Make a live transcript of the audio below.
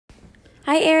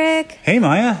Hi, Eric. Hey,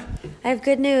 Maya. I have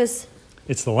good news.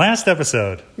 It's the last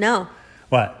episode. No.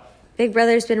 What? Big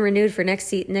Brother's been renewed for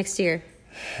next year.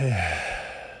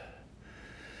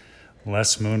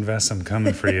 Les Moonves, I'm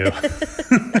coming for you.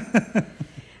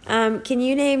 Can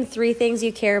you name 3 things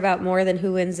you care about more than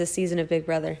who wins this season of Big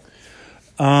Brother?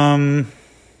 I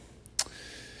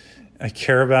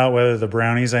care about whether the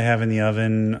brownies I have in the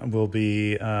oven will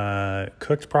be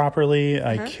cooked properly.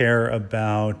 I care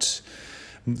about...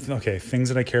 Okay, things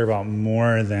that I care about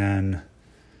more than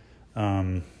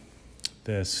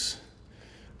this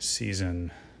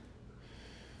season.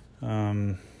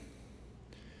 I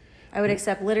would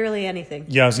accept literally anything.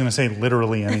 Yeah, I was going to say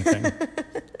literally anything.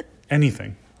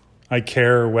 Anything. I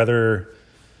care whether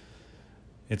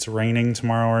it's raining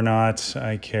tomorrow or not.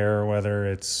 I care whether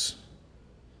it's...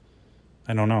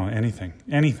 I don't know, anything.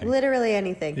 Anything. Literally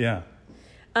anything. Yeah.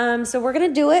 So we're going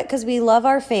to do it because we love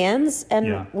our fans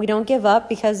and we don't give up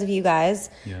because of you guys.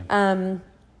 Yeah.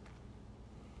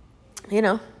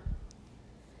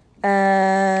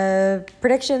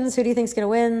 Predictions, who do you think's going to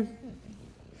win?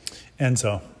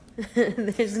 Enzo.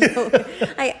 There's no...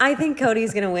 I think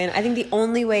Cody's going to win. I think the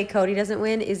only way Cody doesn't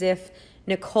win is if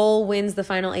Nicole wins the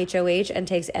final HOH and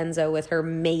takes Enzo with her,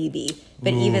 maybe.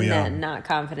 But even then, not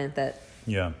confident that...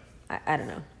 Yeah. I don't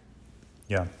know.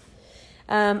 Yeah.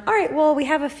 All right, well, we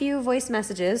have a few voice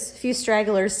messages, a few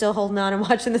stragglers still holding on and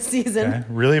watching the season. Okay.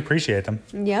 Really appreciate them.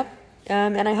 Yep.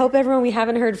 And I hope everyone we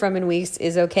haven't heard from in weeks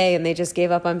is okay and they just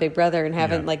gave up on Big Brother and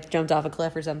haven't, jumped off a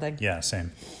cliff or something. Yeah,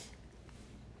 same.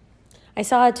 I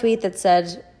saw a tweet that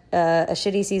said a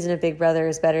shitty season of Big Brother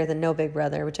is better than no Big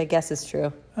Brother, which I guess is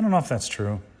true. I don't know if that's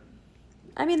true.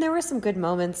 I mean, there were some good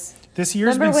moments. This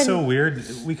year's been so weird.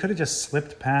 We could have just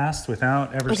slipped past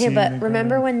without ever seeing Okay, but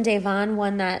remember when Devon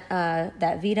won that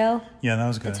veto? Yeah, that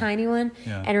was good. The tiny one?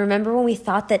 Yeah. And remember when we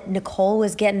thought that Nicole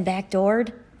was getting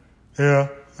backdoored? Yeah.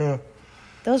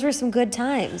 Those were some good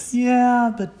times.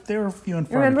 Yeah, but they were few and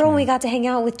far Remember between. when we got to hang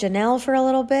out with Janelle for a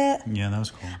little bit? Yeah, that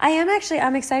was cool.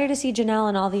 I'm excited to see Janelle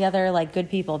and all the other good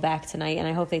people back tonight, and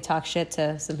I hope they talk shit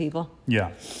to some people.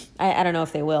 Yeah. I don't know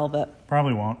if they will, but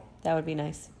Probably won't. that would be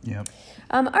nice. Yep.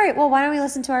 All right, well, why don't we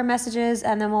listen to our messages,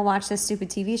 and then we'll watch this stupid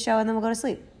TV show, and then we'll go to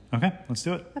sleep. Okay, let's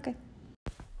do it. Okay.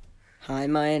 Hi,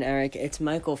 Maya and Eric. It's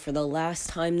Michael. For the last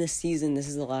time this season, this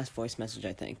is the last voice message,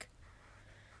 I think.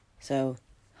 So,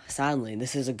 sadly,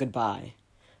 this is a goodbye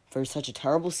for such a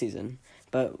terrible season.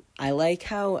 But I like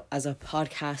how, as a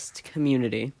podcast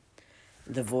community,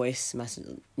 the voice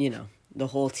message, the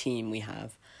whole team we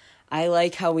have, I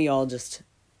like how we all just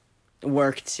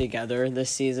worked together this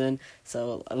season.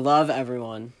 So, I love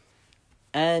everyone.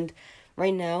 And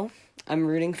right now, I'm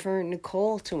rooting for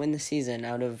Nicole to win the season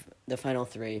out of the final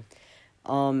 3.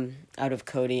 Out of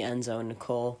Cody, Enzo, and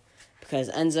Nicole. Because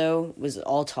Enzo was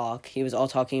all talk. He was all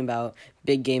talking about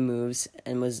big game moves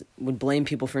and would blame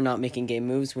people for not making game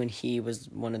moves when he was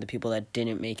one of the people that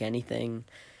didn't make anything.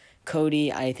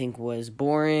 Cody, I think, was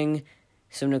boring.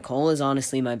 So Nicole is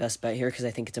honestly my best bet here because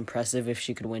I think it's impressive if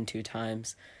she could win 2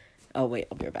 times. Oh, wait,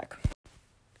 I'll be right back.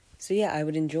 So yeah, I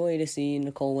would enjoy to see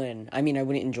Nicole win. I mean, I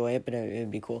wouldn't enjoy it, but it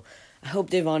would be cool. I hope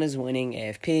Devon is winning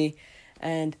AFP,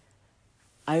 and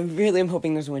I really am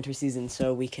hoping there's a winter season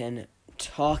so we can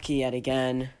talk yet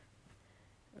again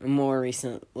more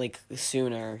recent,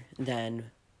 sooner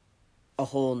than a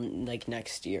whole,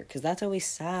 next year. Because that's always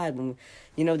sad when,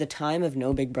 the time of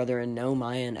no Big Brother and no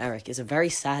Maya and Eric is a very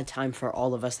sad time for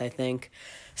all of us, I think.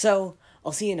 So,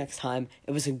 I'll see you next time.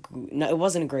 It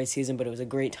wasn't a great season, but it was a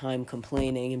great time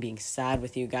complaining and being sad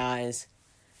with you guys.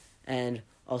 And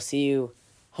I'll see you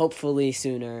hopefully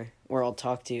sooner, where I'll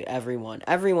talk to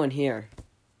everyone here.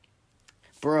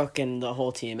 Brooke and the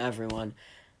whole team, everyone.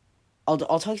 I'll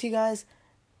talk to you guys.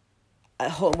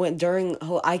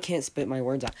 I can't spit my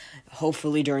words out.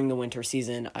 Hopefully during the winter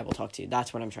season, I will talk to you.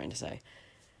 That's what I'm trying to say.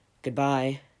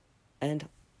 Goodbye, and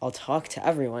I'll talk to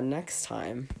everyone next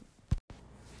time.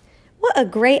 What a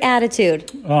great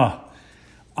attitude. Oh,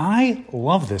 I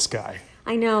love this guy.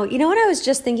 I know. You know what I was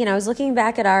just thinking? I was looking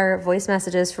back at our voice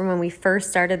messages from when we first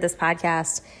started this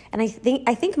podcast, and I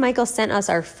think Michael sent us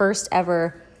our first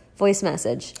ever voice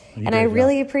message. I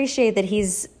really appreciate that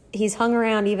he's hung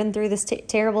around even through this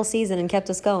terrible season and kept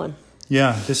us going.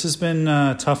 Yeah, this has been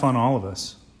tough on all of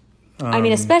us.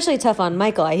 Especially tough on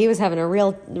Michael. He was having a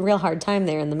real hard time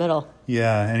there in the middle.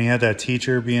 Yeah, and he had that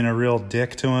teacher being a real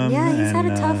dick to him. Yeah, he's had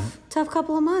a tough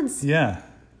couple of months. Yeah,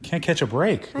 can't catch a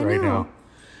break right know.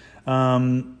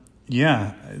 now.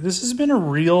 Yeah, this has been a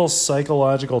real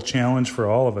psychological challenge for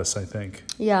all of us, I think.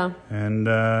 Yeah. And,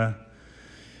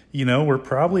 we're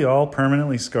probably all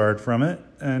permanently scarred from it.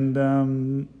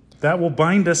 And That will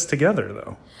bind us together,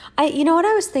 though. You know what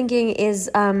I was thinking is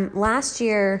last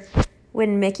year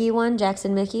when Mickey won,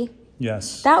 Jackson Mickey.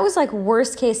 Yes. That was like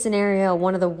worst case scenario,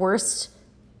 one of the worst,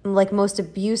 like most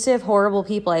abusive, horrible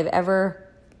people I've ever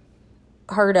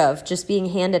heard of, just being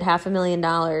handed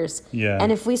 $500,000. Yeah.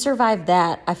 And if we survived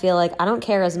that, I feel like I don't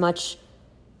care as much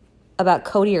about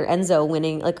Cody or Enzo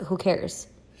winning. Like, who cares?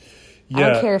 Yeah. I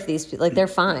don't care if these, like, they're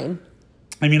fine.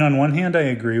 I mean, on one hand, I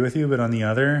agree with you, but on the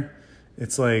other,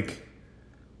 it's like,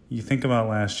 you think about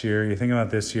last year, you think about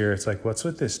this year, it's like, what's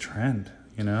with this trend,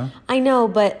 you know? I know,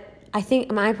 but I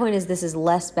think my point is this is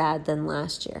less bad than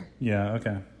last year. Yeah,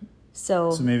 okay.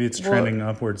 So maybe it's trending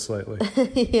upward slightly.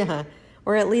 Yeah.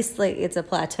 Or at least, like, it's a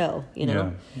plateau, you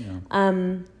know?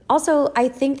 Yeah. Also, I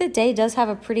think that Day does have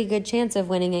a pretty good chance of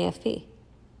winning AFP.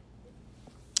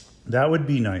 That would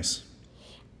be nice.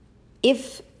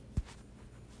 If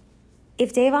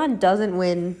Davon doesn't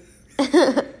win,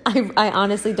 I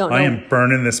honestly don't know. I am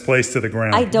burning this place to the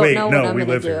ground. I don't know what I'm we going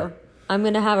to live do. here. I'm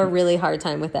going to have a really hard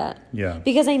time with that. Yeah.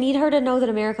 Because I need her to know that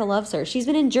America loves her. She's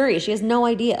been in jury. She has no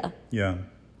idea. Yeah.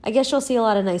 I guess she'll see a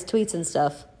lot of nice tweets and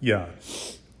stuff. Yeah.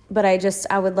 But I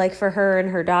would like for her and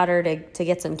her daughter to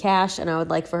get some cash, and I would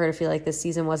like for her to feel like this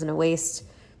season wasn't a waste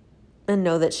and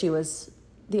know that she was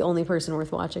the only person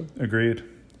worth watching. Agreed.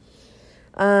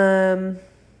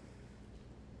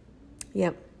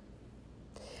 Yep.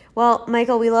 Well,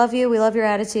 Michael, we love you. We love your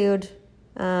attitude.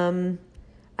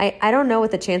 I don't know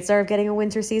what the chances are of getting a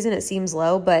winter season. It seems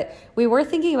low, but we were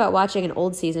thinking about watching an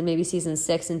old season, maybe season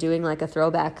 6, and doing like a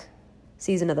throwback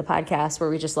season of the podcast where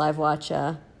we just live watch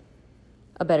a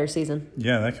better season.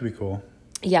 Yeah, that could be cool.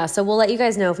 Yeah, so we'll let you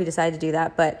guys know if we decide to do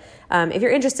that. But if you're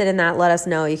interested in that, let us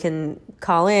know. You can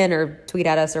call in or tweet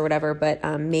at us or whatever. But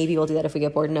maybe we'll do that if we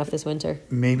get bored enough this winter.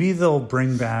 Maybe they'll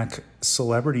bring back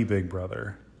Celebrity Big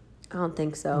Brother. I don't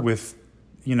think so. With,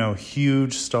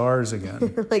 huge stars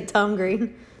again. Like Tom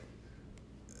Green.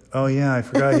 Oh yeah, I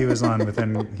forgot he was on, but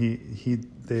then he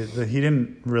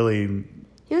didn't really.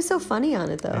 He was so funny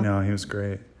on it, though. I know, he was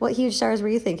great. What huge stars were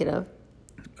you thinking of?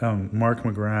 Mark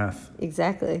McGrath.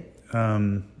 Exactly.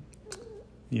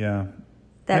 Yeah.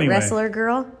 That Anyway. wrestler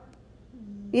girl?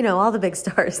 All the big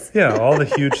stars. Yeah, all the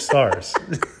huge stars.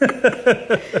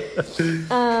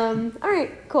 All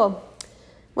right, cool.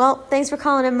 Well, thanks for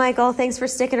calling in, Michael. Thanks for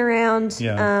sticking around.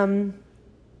 Yeah.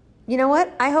 You know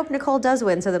what? I hope Nicole does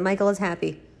win so that Michael is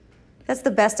happy. That's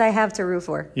the best I have to root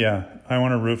for. Yeah, I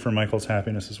want to root for Michael's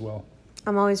happiness as well.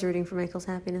 I'm always rooting for Michael's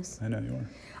happiness. I know you are.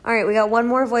 All right, we got one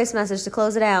more voice message to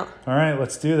close it out. All right,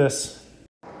 let's do this.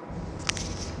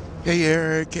 Hey,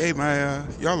 Eric. Hey, Maya.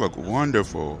 Y'all look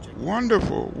wonderful.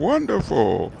 Wonderful.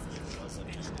 Wonderful.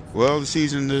 Well, the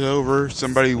season is over.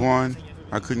 Somebody won.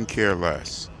 I couldn't care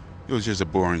less. It was just a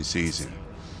boring season.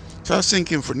 So I was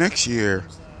thinking for next year,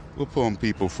 we'll pull in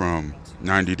people from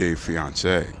 90 Day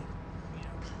Fiancé.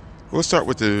 We'll start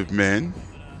with the men.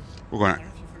 We're going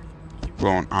to pull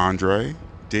on Andre,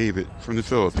 David from the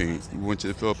Philippines. We went to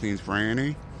the Philippines for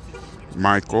Annie.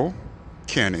 Michael,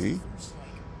 Kenny,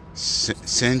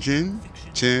 Sinjin,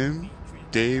 Tim,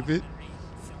 David,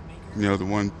 the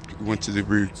one who went to the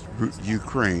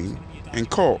Ukraine, and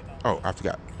Colt. Oh, I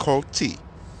forgot. Colt T.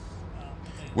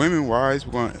 Women-wise,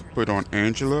 we're going to put on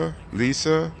Angela,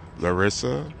 Lisa,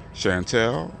 Larissa,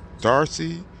 Chantel,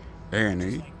 Darcy,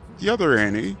 Annie, the other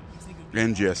Annie,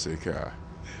 and Jessica.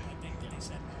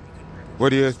 What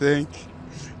do you think?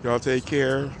 Y'all take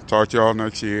care. Talk to y'all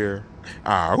next year.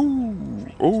 Oh,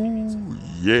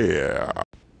 yeah.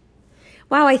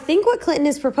 Wow, I think what Clinton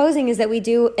is proposing is that we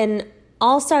do an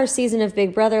all-star season of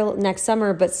Big Brother next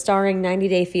summer, but starring 90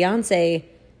 Day Fiancé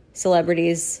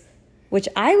celebrities, which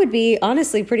I would be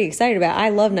honestly pretty excited about. I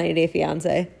love 90 Day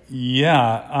Fiancé.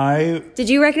 Yeah, Did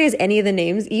you recognize any of the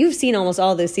names? You've seen almost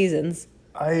all those seasons.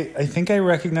 I think I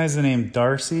recognize the name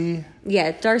Darcy.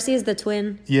 Yeah, Darcy is the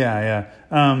twin. Yeah.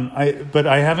 I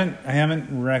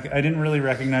didn't really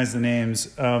recognize the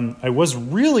names. I was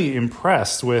really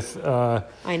impressed with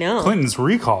I know. Clinton's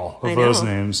recall of those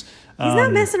names. He's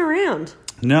not messing around.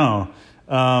 No.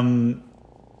 And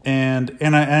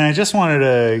I just wanted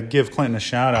to give Clinton a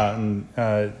shout out and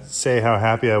say how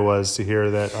happy I was to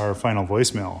hear that our final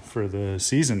voicemail for the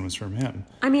season was from him.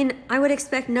 I mean, I would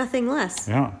expect nothing less.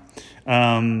 Yeah.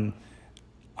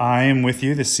 I am with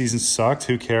you. This season sucked.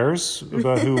 Who cares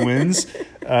about who wins?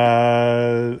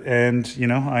 And,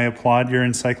 I applaud your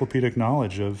encyclopedic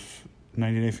knowledge of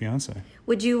 90 Day Fiancé.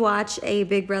 Would you watch a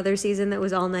Big Brother season that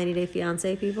was all 90 Day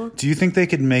Fiancé people? Do you think they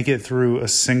could make it through a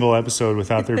single episode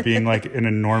without there being like an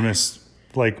enormous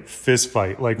fist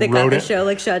fight? Like they got the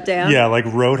show shut down? Yeah, like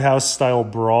Roadhouse style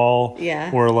brawl.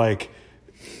 Yeah. Or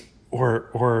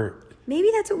or Maybe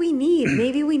that's what we need.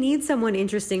 Maybe we need someone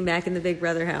interesting back in the Big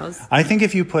Brother house. I think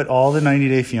if you put all the 90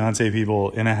 Day Fiancé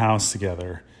people in a house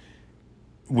together,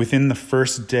 within the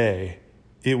first day,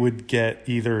 it would get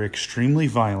either extremely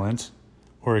violent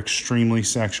or extremely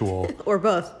sexual. Or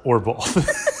both. Or both.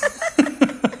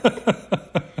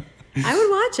 I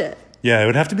would watch it. Yeah, it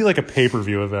would have to be like a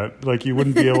pay-per-view event. Like, you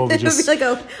wouldn't be able to just... It would be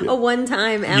like a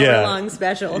one-time hour-long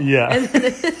special. Yeah. And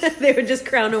then they would just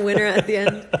crown a winner at the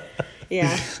end.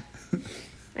 Yeah.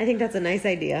 I think that's a nice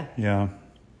idea. Yeah.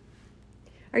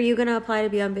 Are you going to apply to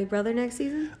be on Big Brother next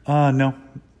season? No.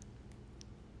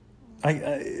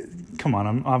 I come on,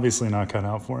 I'm obviously not cut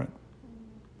out for it.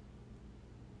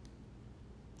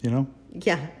 You know?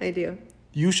 Yeah, I do.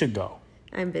 You should go.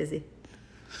 I'm busy.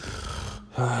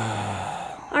 All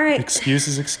right.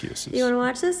 Excuses. You want to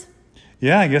watch this?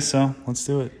 Yeah, I guess so. Let's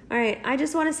do it. All right. I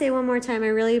just want to say one more time, I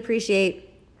really appreciate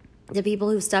the people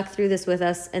who stuck through this with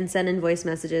us and send in voice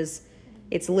messages.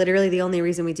 It's literally the only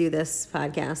reason we do this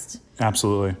podcast.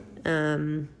 Absolutely.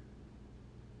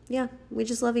 Yeah, we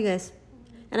just love you guys.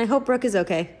 And I hope Brooke is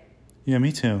okay. Yeah,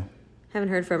 me too. Haven't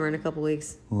heard from her in a couple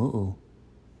weeks. Uh-oh.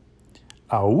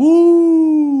 Ow.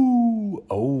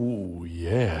 Oh,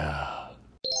 yeah.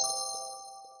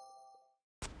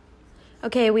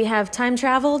 Okay, we have time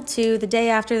traveled to the day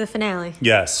after the finale.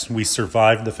 Yes, we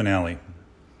survived the finale.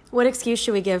 What excuse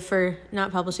should we give for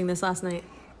not publishing this last night?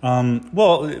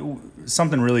 Well,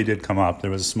 something really did come up.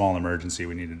 There was a small emergency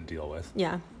we needed to deal with.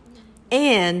 Yeah.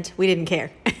 And we didn't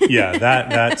care. Yeah,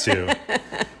 that too.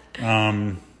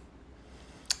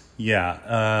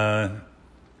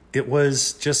 It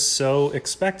was just so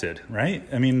expected, right?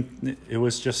 I mean, it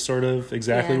was just sort of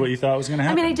exactly what you thought was going to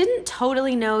happen. I mean, I didn't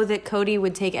totally know that Cody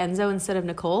would take Enzo instead of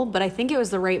Nicole, but I think it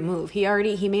was the right move.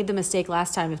 He made the mistake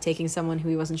last time of taking someone who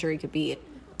he wasn't sure he could beat.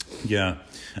 Yeah.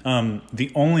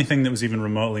 The only thing that was even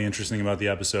remotely interesting about the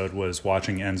episode was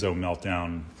watching Enzo melt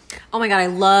down. Oh my God, I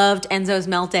loved Enzo's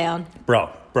meltdown.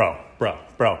 Bro.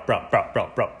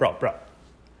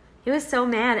 He was so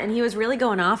mad, and he was really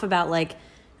going off about, like,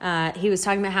 he was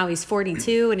talking about how he's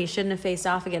 42 and he shouldn't have faced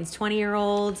off against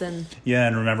 20-year-olds. And yeah,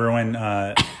 and remember when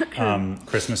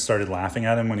Christmas started laughing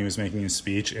at him when he was making his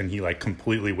speech, and he like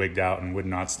completely wigged out and would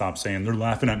not stop saying, "They're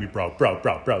laughing at me, bro."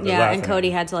 Yeah, and Cody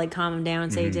had to like calm him down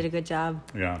and say he did a good job.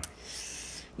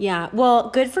 Yeah. Well,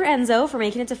 good for Enzo for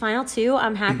making it to final 2.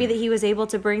 I'm happy that he was able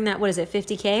to bring that,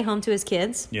 $50K home to his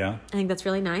kids. Yeah. I think that's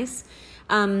really nice.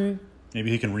 Maybe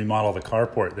he can remodel the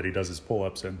carport that he does his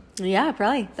pull-ups in. Yeah,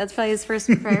 probably. That's probably his first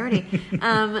priority.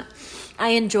 I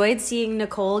enjoyed seeing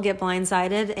Nicole get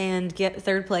blindsided and get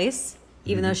third place,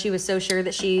 even though she was so sure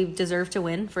that she deserved to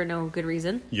win for no good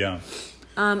reason. Yeah.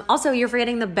 Also, you're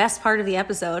forgetting the best part of the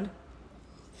episode.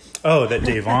 Oh, that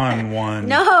Davon won.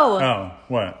 No. Oh,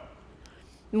 what?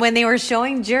 When they were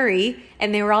showing jury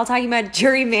and they were all talking about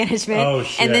jury management. Oh,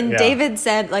 shit, and then yeah. David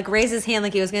said, like, raised his hand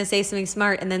like he was going to say something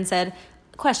smart and then said,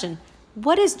 question,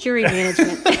 what is jury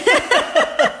management?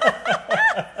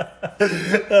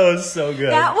 That was so good.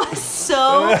 That was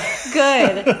so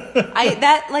good.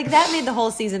 That made the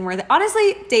whole season worth it.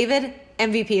 Honestly, David,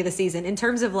 MVP of the season in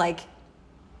terms of like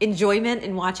enjoyment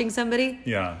in watching somebody.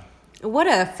 Yeah. What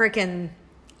a freaking,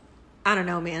 I don't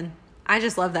know, man. I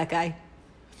just love that guy.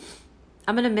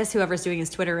 I'm going to miss whoever's doing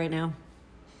his Twitter right now.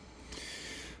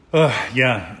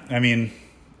 Yeah. I mean,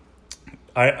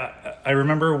 I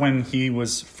remember when he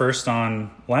was first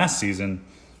on last season,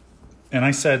 and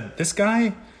I said, this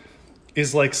guy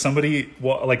is like somebody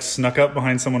like snuck up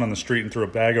behind someone on the street and threw a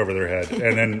bag over their head,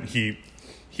 and then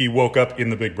he woke up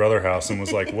in the Big Brother house and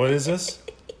was like, what is this?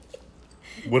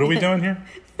 What are we doing here?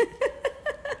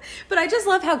 But I just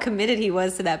love how committed he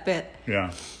was to that bit.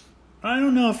 Yeah. I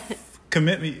don't know if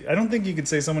I don't think you could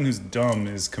say someone who's dumb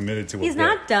is committed to a He's bit.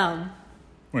 not dumb.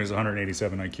 Well, he's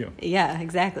 187 IQ. Yeah,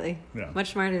 exactly. Yeah.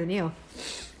 Much smarter than you.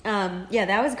 Yeah,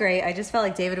 that was great. I just felt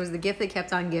like David was the gift that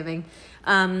kept on giving.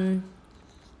 I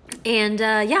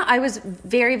was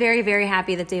very, very, very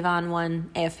happy that Davon won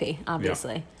AFP,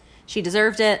 obviously. Yeah. She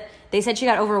deserved it. They said she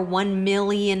got over 1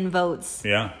 million votes.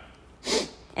 Yeah.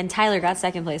 And Tyler got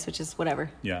second place, which is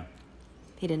whatever. Yeah.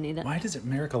 He didn't need it. Why does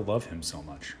America love him so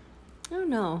much? I don't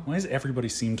know. Why does everybody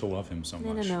seem to love him so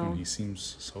much? don't know. When he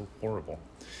seems so horrible.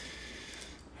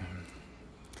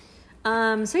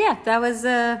 So yeah, that was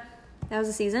a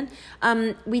season.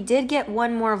 We did get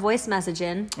one more voice message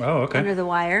in. Oh, okay. Under the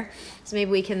wire. So maybe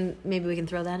we can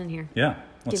throw that in here. Yeah.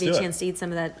 Let's Give you do a chance to eat some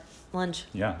of that lunch.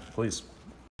 Yeah, please.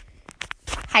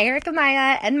 Hi, Erica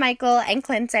Maya and Michael and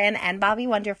Clinton and Bobby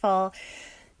Wonderful.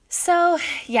 So,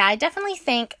 yeah, I definitely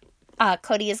think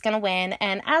Cody is going to win.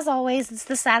 And as always, it's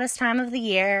the saddest time of the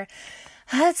year.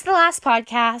 It's the last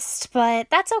podcast, but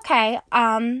that's okay.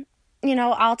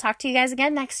 I'll talk to you guys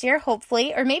again next year,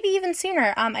 hopefully, or maybe even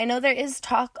sooner. I know there is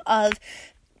talk of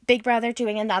Big Brother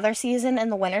doing another season in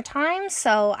the wintertime,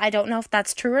 so I don't know if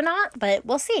that's true or not, but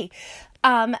we'll see.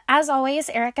 As always,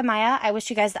 Eric and Maya, I wish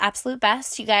you guys the absolute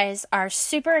best. You guys are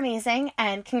super amazing,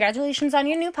 and congratulations on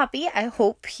your new puppy. I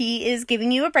hope he is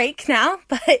giving you a break now,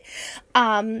 but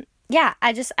yeah,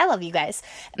 I love you guys.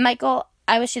 Michael,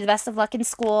 I wish you the best of luck in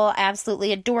school. I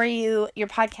absolutely adore you. Your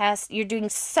podcast, you're doing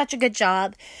such a good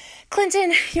job.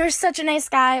 Clinton, you're such a nice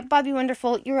guy. Bobby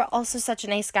Wonderful, you're also such a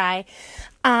nice guy.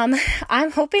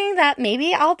 I'm hoping that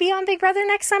maybe I'll be on Big Brother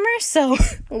next summer, so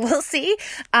we'll see.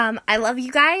 I love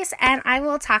you guys, and I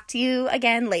will talk to you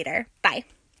again later. Bye.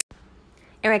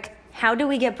 Eric, how do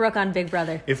we get Brooke on Big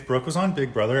Brother? If Brooke was on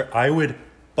Big Brother, I would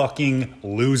fucking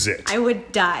lose it. I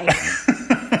would die.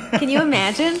 Can you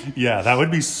imagine? Yeah, that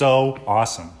would be so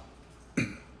awesome.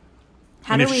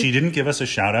 How and do if she didn't give us a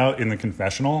shout out in the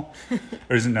confessional,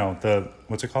 or is it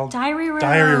what's it called? Diary room.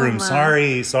 Diary room.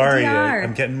 Sorry. DR.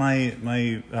 I'm getting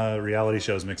my reality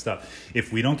shows mixed up.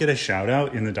 If we don't get a shout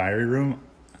out in the diary room,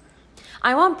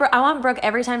 I want Brooke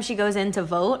every time she goes in to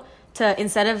vote to,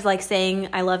 instead of like saying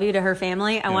I love you to her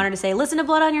family, I want her to say, listen to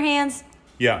Blood on Your Hands.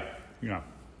 Yeah.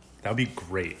 That would be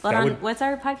great. What's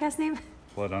our podcast name?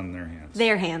 Blood on Their Hands.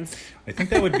 Their Hands. I think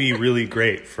that would be really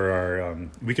great for our,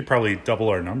 we could probably double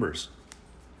our numbers.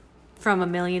 From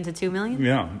 1 million to 2 million?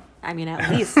 Yeah. I mean, at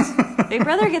least. Big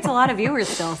Brother gets a lot of viewers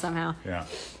still somehow. Yeah.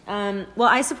 Well,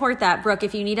 I support that. Brooke,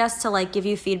 if you need us to give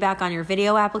you feedback on your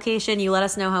video application, you let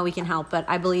us know how we can help, but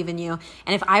I believe in you.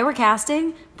 And if I were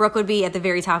casting, Brooke would be at the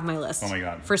very top of my list. Oh my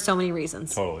God. For so many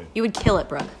reasons. Totally. You would kill it,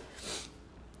 Brooke.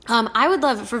 I would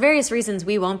love, for various reasons,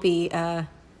 we won't be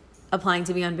applying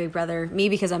to be on Big Brother. Me,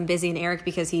 because I'm busy, and Eric,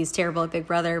 because he's terrible at Big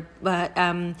Brother. But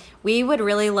we would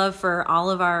really love for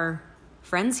all of our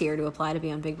friends here to apply to be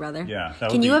on Big Brother. Yeah.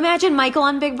 Can you imagine Michael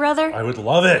on Big Brother? I would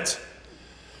love it.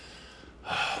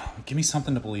 Give me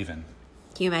something to believe in.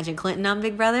 Can you imagine Clinton on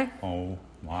Big Brother? Oh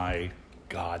my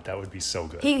God, that would be so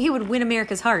good. He would win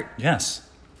America's heart. Yes.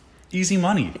 Easy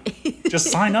money. Just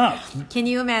sign up. Can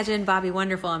you imagine Bobby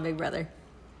Wonderful on Big Brother?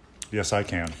 Yes, I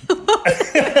can.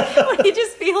 Would he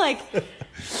just be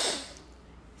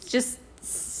just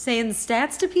saying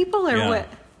stats to people or what?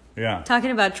 Yeah.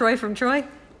 Talking about Troy from Troy?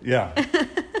 Yeah.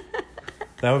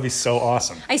 That would be so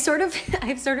awesome. I sort of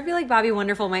feel like Bobby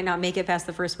Wonderful might not make it past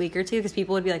the first week or two because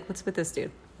people would be like, what's with this dude?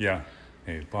 Yeah.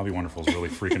 Hey, Bobby Wonderful's really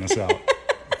freaking us out.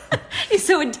 He's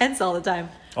so intense all the time.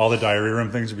 All the diary room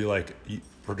things would be like,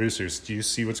 producers, do you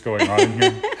see what's going on in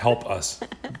here? Help us.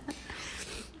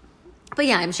 But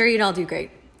yeah, I'm sure you'd all do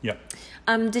great. Yep.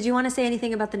 Did you want to say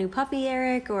anything about the new puppy,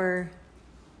 Eric, or?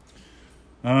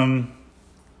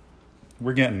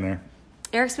 We're getting there.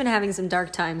 Eric's been having some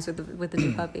dark times with the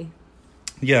new puppy.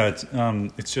 Yeah,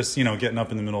 it's just, getting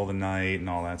up in the middle of the night and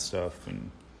all that stuff,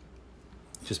 and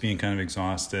just being kind of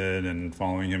exhausted and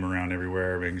following him around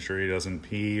everywhere, making sure he doesn't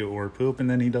pee or poop, and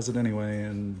then he does it anyway,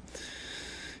 and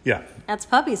yeah. That's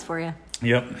puppies for you.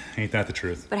 Yep, ain't that the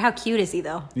truth. But how cute is he,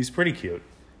 though? He's pretty cute.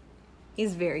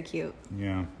 He's very cute.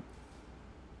 Yeah.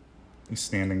 He's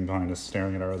standing behind us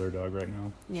staring at our other dog right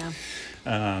now.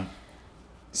 Yeah.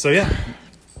 So yeah.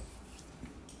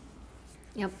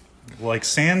 Yep. Like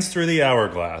sands through the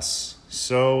hourglass,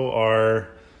 so are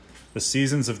the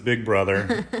seasons of Big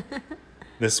Brother.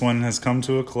 This one has come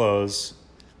to a close,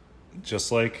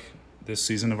 just like this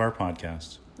season of our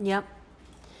podcast. Yep.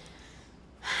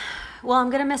 Well, I'm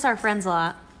going to miss our friends a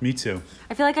lot. Me too.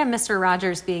 I feel like I'm Mr.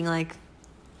 Rogers being like,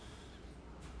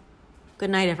 good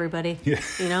night, everybody. Yeah.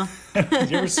 You know?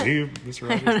 Did you ever see Mr.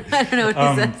 Rogers? I don't know what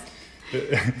he says.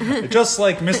 Just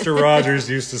like Mr. Rogers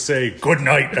used to say, good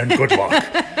night and good luck.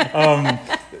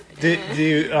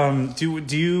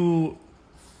 Do you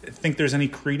think there's any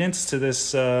credence to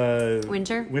this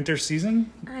winter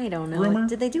season? I don't know. Rumor?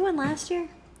 Did they do one last year?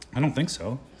 I don't think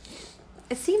so.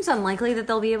 It seems unlikely that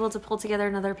they'll be able to pull together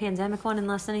another pandemic one in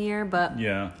less than a year, but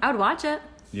Yeah. I would watch it.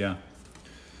 Yeah.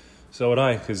 So would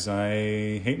I, because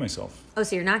I hate myself. Oh,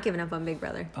 so you're not giving up on Big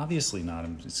Brother? Obviously not.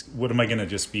 What am I going to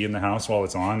just be in the house while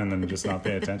it's on and then just not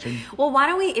pay attention? Well, why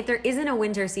don't we, if there isn't a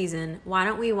winter season, why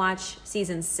don't we watch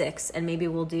season 6 and maybe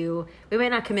we might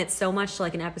not commit so much to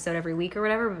like an episode every week or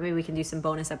whatever, but maybe we can do some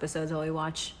bonus episodes while we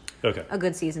watch Okay. a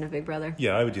good season of Big Brother.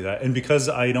 Yeah, I would do that. And because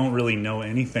I don't really know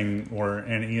anything or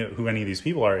who any of these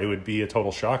people are, it would be a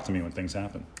total shock to me when things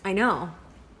happen. I know.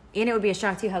 And it would be a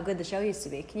shock to you how good the show used to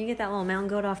be. Can you get that little mountain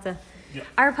goat off the... Yeah.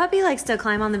 Our puppy likes to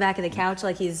climb on the back of the couch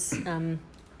like he's, I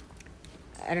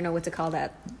don't know what to call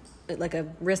that. Like a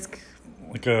risk...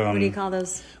 Like what do you call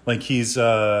those? Like he's like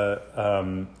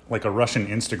a Russian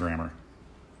Instagrammer.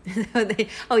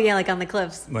 Oh yeah, like on the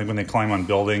cliffs. Like when they climb on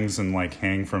buildings and like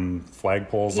hang from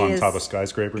flagpoles He on is- top of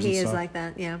skyscrapers and He is stuff. like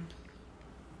that, yeah.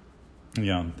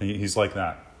 Yeah, he's like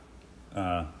that.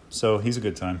 So he's a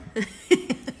good time.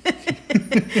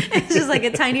 It's just like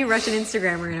a tiny Russian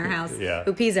Instagrammer in our house Yeah.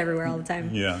 who pees everywhere all the time.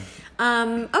 Yeah.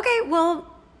 Okay, well,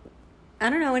 I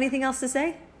don't know. Anything else to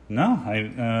say? No,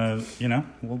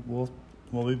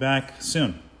 we'll be back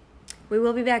soon. We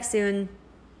will be back soon.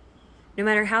 No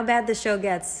matter how bad the show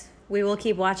gets, we will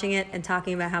keep watching it and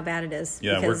talking about how bad it is.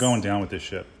 Yeah, we're going down with this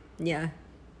ship. Yeah.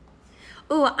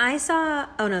 Oh, I saw...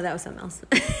 Oh, no, that was something else.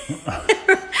 I thought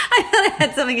I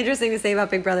had something interesting to say about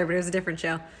Big Brother, but it was a different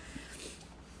show.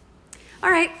 All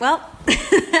right, well,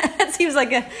 that seems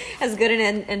like as good an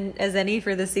end as any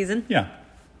for this season. Yeah.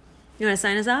 You want to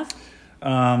sign us off?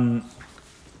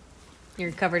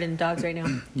 You're covered in dogs right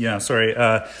now. Yeah, sorry.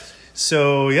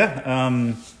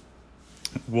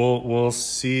 We'll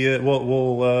see you.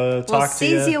 We'll talk to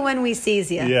you. We'll seize you when we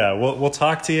seize you. Yeah, we'll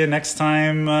talk to you next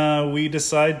time we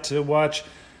decide to watch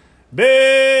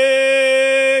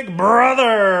Big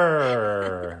Brother.